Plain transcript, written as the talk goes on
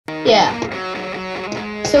Yeah.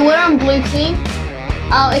 So we're on blue team.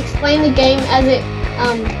 I'll explain the game as it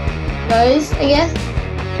goes, I guess.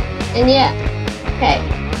 And yeah. Okay.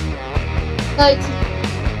 So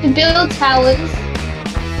to build towers,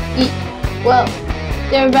 well,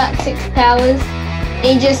 there are about 6 towers, and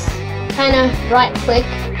you just kind of right click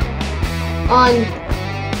on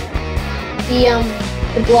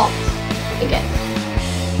the blocks, I guess.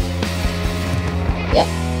 Yep.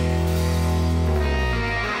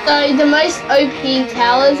 So the most OP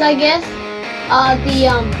towers, I guess, are the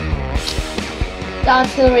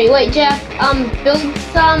artillery. Wait, Jeff, build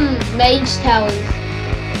some mage towers.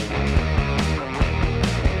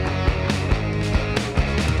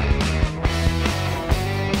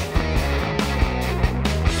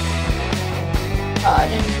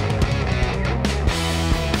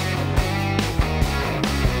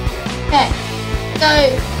 Okay, so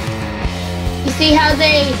you see how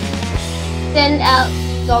they send out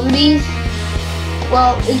zombies?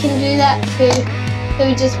 Well, we can do that too. So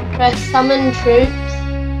we just press summon troops,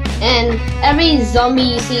 and every zombie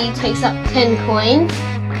you see takes up 10 coins.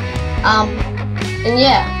 And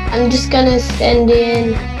yeah, I'm just gonna send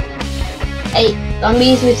in 8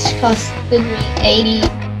 zombies, which costed me 80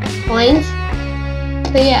 coins.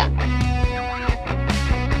 So yeah.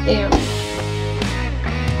 Damn.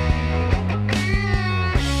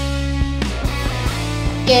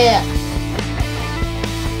 Yeah.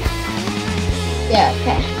 Yeah,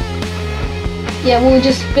 okay. Yeah, we'll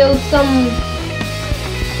just build some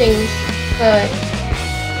things first.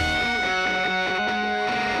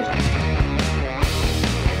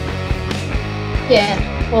 Yeah,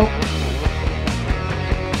 well.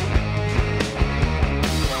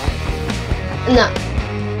 No.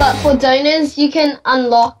 But for donors, you can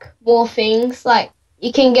unlock more things. Like,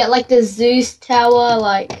 you can get like the Zeus Tower,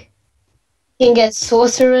 like, you can get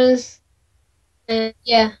sorcerers. And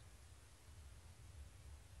yeah.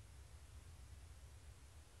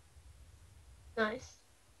 Nice.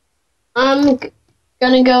 I'm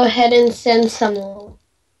gonna go ahead and send some more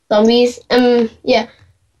zombies. Yeah.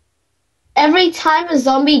 Every time a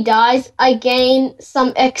zombie dies, I gain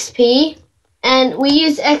some XP, and we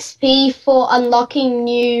use XP for unlocking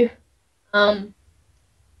new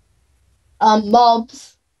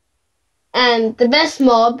mobs. And the best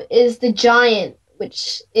mob is the giant,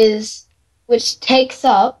 which takes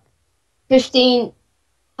up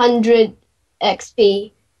 1500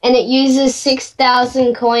 XP. And it uses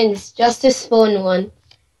 6,000 coins just to spawn one.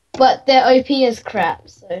 But they're OP as crap,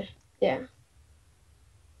 so yeah.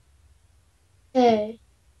 Okay.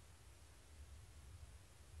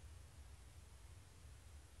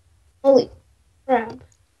 Holy crap.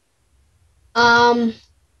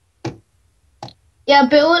 Yeah,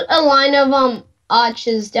 build a line of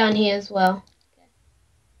archers down here as well. Okay.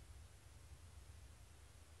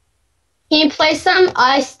 Can you place some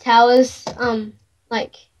ice towers,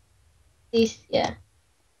 like these? Yeah.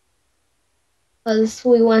 Because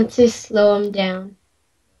we want to slow them down.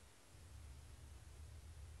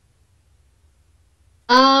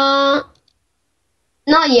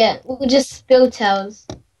 Not yet. We'll just build towers.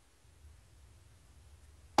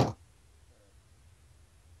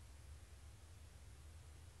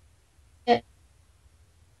 Okay.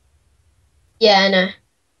 Yeah, I know.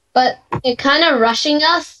 But they're kind of rushing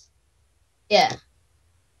us. Yeah.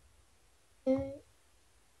 Okay.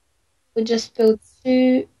 We'll just build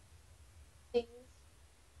 2 things.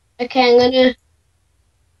 Okay, I'm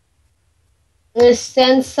gonna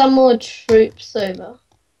send some more troops over.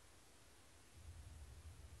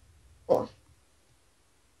 Cool.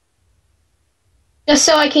 Just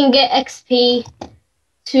so I can get XP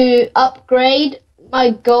to upgrade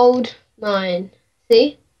my gold mine.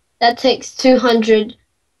 See? That takes 200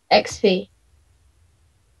 XP.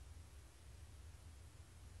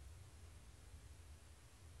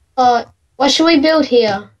 What should we build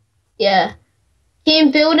here? Yeah. Can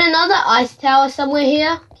you build another ice tower somewhere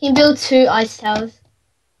here? Can you build 2 ice towers?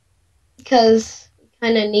 Because we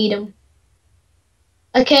kind of need them.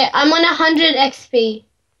 Okay, I'm on 100 XP.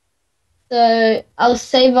 So I'll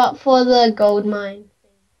save up for the gold mine.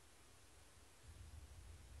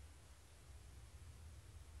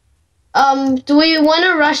 Do we want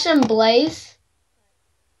to rush and blaze?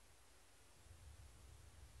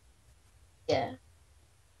 Yeah.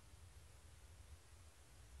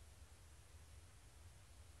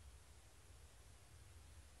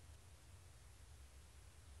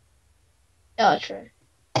 Oh, true.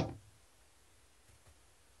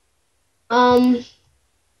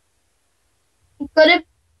 Got it.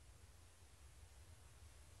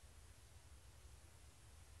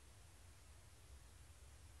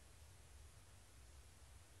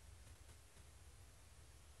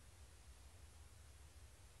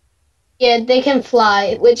 Yeah, they can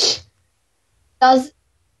fly, which does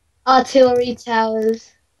artillery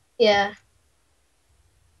towers. Yeah.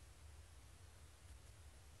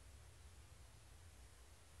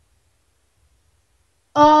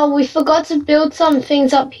 Oh, we forgot to build some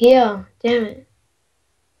things up here. Damn it.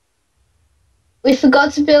 We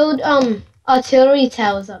forgot to build artillery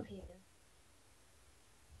towers up here.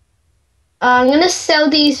 I'm gonna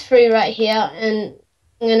sell these three right here, and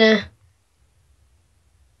I'm gonna.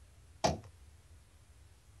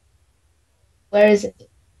 Where is it?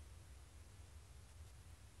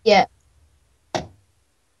 Yeah. Because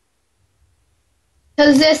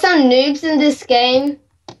there's some noobs in this game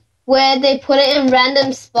where they put it in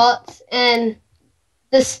random spots and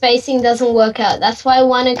the spacing doesn't work out. That's why I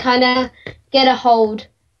want to kind of get a hold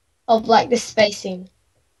of like the spacing.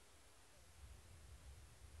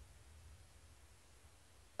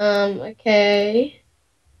 Okay.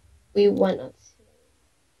 We want to.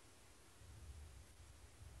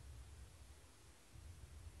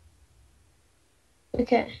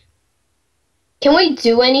 Okay. Can we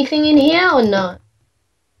do anything in here or not?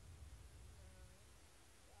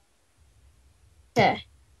 Okay.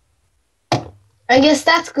 I guess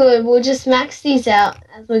that's good. We'll just max these out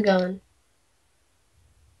as we're going.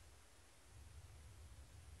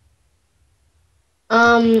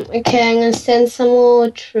 Okay, I'm gonna send some more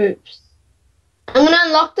troops. I'm gonna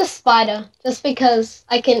unlock the spider, just because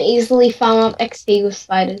I can easily farm up XP with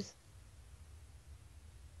spiders.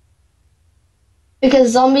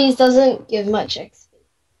 Because zombies doesn't give much XP.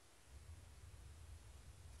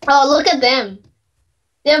 Oh, look at them.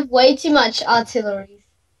 They have way too much artillery.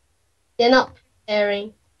 They're not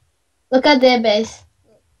preparing. Look at their base.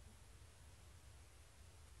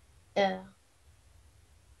 Yeah.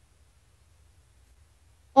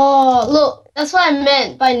 Oh, look. That's what I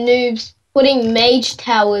meant by noobs putting mage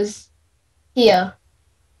towers here.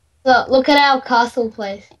 Look at our castle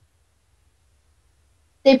place.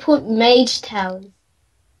 They put mage towers.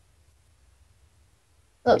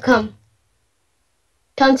 Look, come.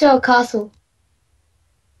 Come to our castle.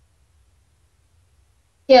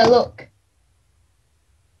 Here, look.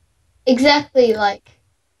 Exactly, like,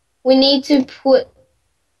 we need to put,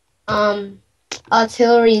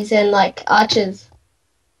 artilleries and, like, archers.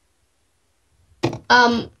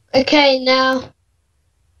 Okay, now.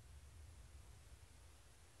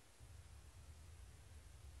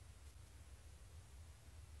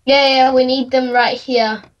 Yeah, we need them right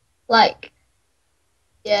here. Like,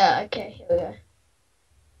 yeah, okay, here we go.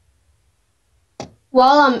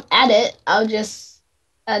 While I'm at it, I'll just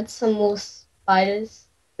add some more spiders.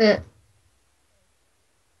 Yeah.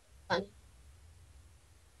 Funny.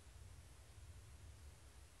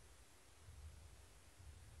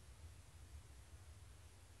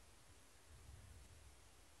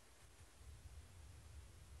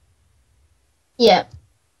 Yeah.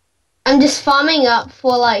 I'm just farming up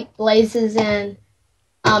for like blazes and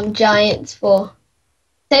giants for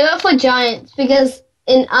save up for giants because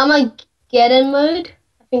in Armageddon mode,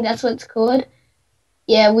 I think that's what it's called.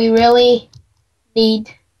 Yeah, we really need.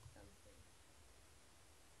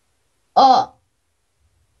 Oh,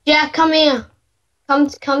 Jack, come here. Come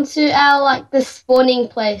to our like the spawning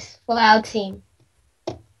place for our team.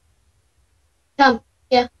 Come,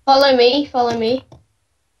 yeah, follow me, follow me.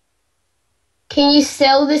 Can you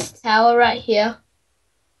sell this tower right here?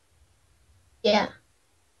 Yeah.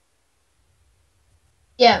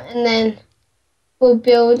 Yeah, and then we'll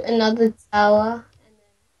build another tower, and then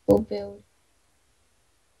we'll build.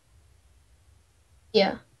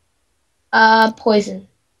 Yeah. Poison.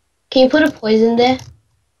 Can you put a poison there?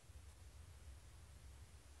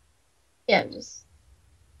 Yeah, just.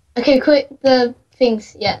 Okay, quick, the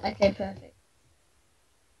things. Yeah, okay, perfect.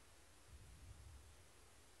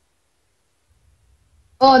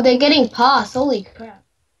 Oh, they're getting past. Holy crap.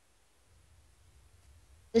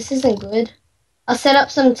 This isn't good. I'll set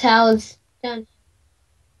up some towers down.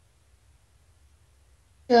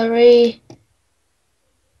 Sorry.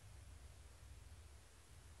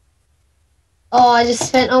 Oh, I just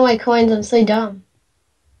spent all my coins. I'm so dumb.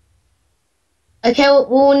 Okay,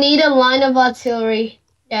 we'll need a line of artillery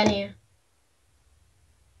down here.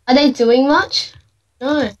 Are they doing much?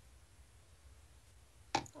 No.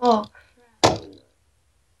 Oh, crap.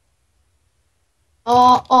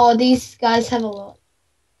 Oh, these guys have a lot.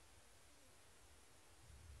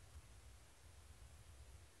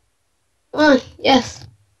 Oh, yes.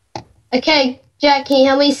 Okay, Jack, can you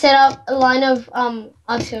help me set up a line of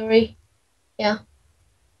artillery? Yeah.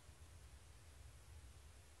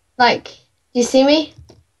 Like, do you see me?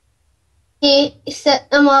 Can you set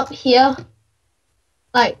them up here?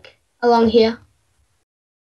 Like, along here.